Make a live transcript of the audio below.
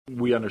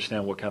We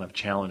understand what kind of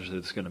challenge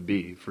it's going to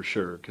be for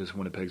sure, because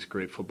Winnipeg's a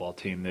great football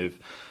team.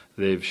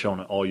 They've shown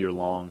it all year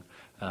long.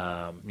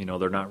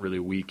 They're not really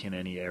weak in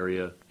any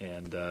area,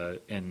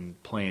 and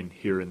playing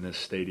here in this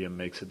stadium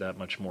makes it that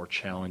much more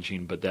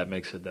challenging, but that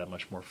makes it that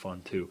much more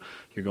fun too.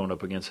 You're going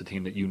up against a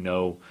team that you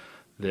know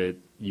that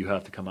you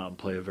have to come out and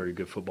play a very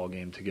good football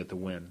game to get the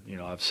win.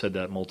 I've said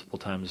that multiple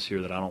times this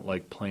year, that I don't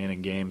like playing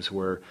in games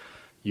where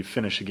you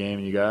finish a game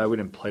and you go, we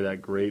didn't play that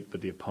great,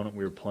 but the opponent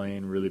we were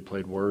playing really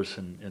played worse,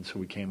 and so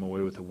we came away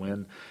with a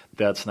win.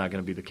 That's not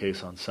going to be the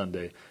case on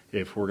Sunday.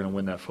 If we're going to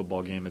win that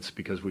football game, it's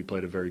because we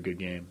played a very good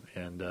game,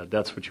 and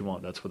that's what you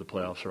want. That's what the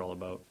playoffs are all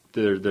about.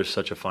 There's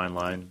such a fine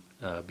line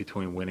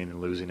between winning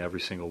and losing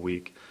every single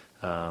week.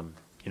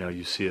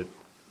 You see it,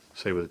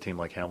 say, with a team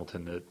like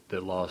Hamilton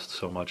that lost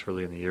so much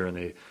early in the year, and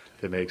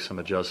they make some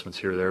adjustments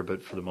here or there,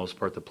 but for the most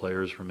part the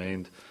players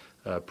remained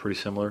pretty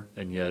similar,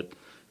 and yet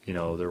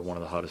they're one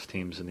of the hottest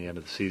teams in the end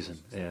of the season,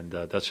 and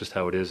that's just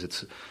how it is.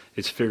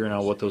 It's figuring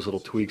out what those little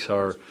tweaks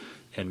are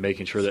and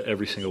making sure that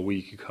every single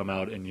week you come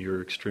out and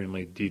you're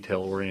extremely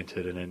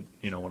detail-oriented. And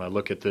then, when I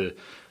look at the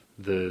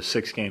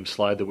 6-game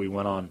slide that we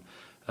went on,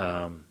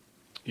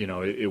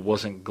 it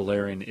wasn't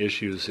glaring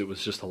issues. It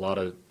was just a lot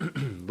of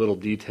little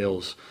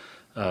details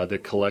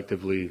that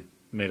collectively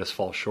made us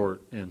fall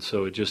short. And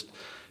so it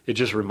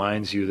just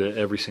reminds you that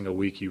every single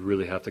week you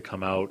really have to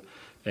come out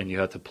and you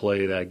have to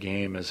play that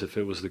game as if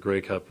it was the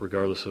Grey Cup,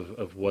 regardless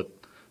of what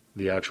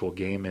the actual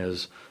game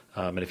is.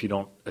 And if you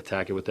don't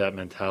attack it with that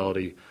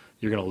mentality,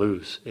 you're going to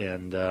lose.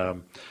 And,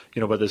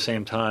 but at the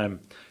same time,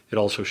 it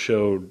also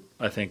showed,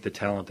 I think, the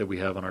talent that we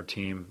have on our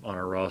team, on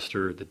our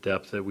roster, the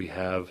depth that we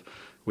have.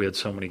 We had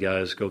so many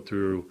guys go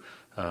through.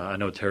 I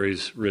know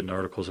Terry's written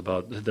articles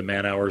about the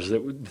man hours, or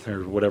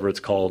whatever it's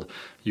called.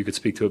 You could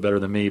speak to it better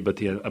than me, but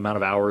the amount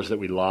of hours that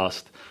we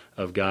lost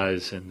of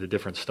guys and the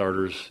different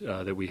starters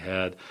that we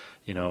had,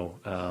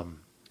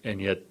 and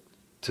yet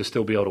to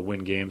still be able to win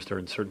games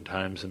during certain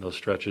times in those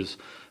stretches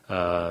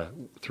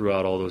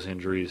throughout all those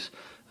injuries.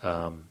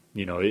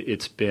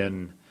 It's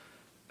been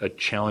a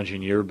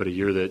challenging year, but a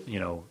year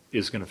that,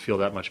 is going to feel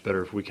that much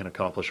better if we can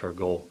accomplish our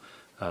goal.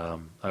 I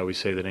always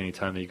say that any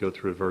time that you go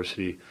through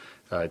adversity,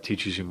 it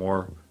teaches you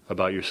more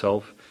about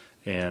yourself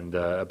and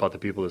about the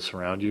people that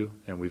surround you,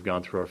 and we've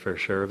gone through our fair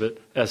share of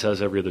it, as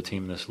has every other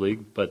team in this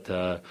league. But,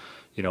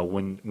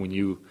 when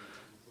you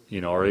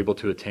are able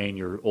to attain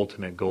your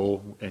ultimate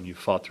goal and you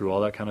fought through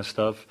all that kind of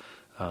stuff,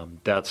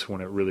 that's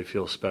when it really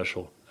feels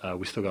special.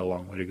 We still got a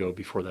long way to go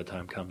before that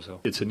time comes, though.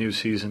 It's a new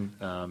season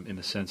in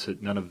the sense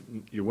that none of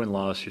your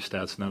win-loss, your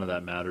stats, none of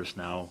that matters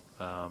now.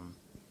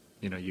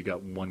 You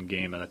got one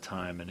game at a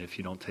time, and if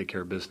you don't take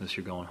care of business,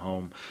 you're going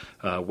home.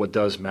 What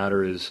does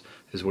matter is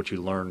what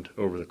you learned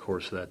over the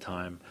course of that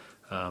time.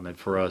 And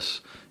for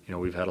us,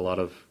 we've had a lot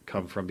of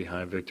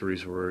come-from-behind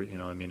victories where,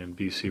 in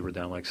BC we're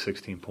down like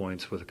 16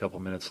 points with a couple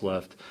minutes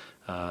left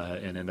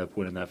and end up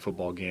winning that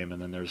football game.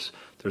 And then there's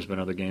been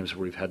other games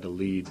where we've had to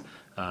lead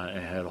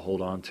and had to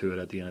hold on to it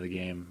at the end of the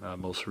game.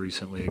 Most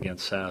recently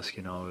against Sask,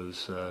 it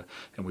was,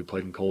 and we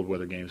played in cold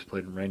weather games,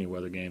 played in rainy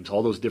weather games.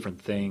 All those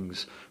different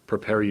things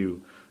prepare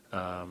you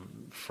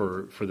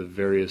for the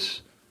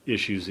various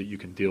issues that you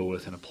can deal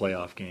with in a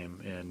playoff game.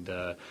 And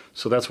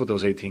so that's what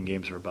those 18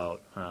 games are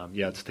about.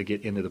 It's to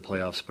get into the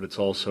playoffs, but it's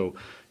also,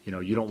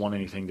 you don't want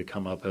anything to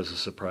come up as a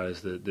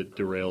surprise that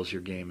derails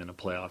your game in a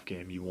playoff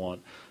game. You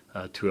want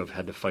to have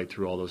had to fight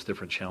through all those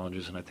different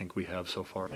challenges, and I think we have so far.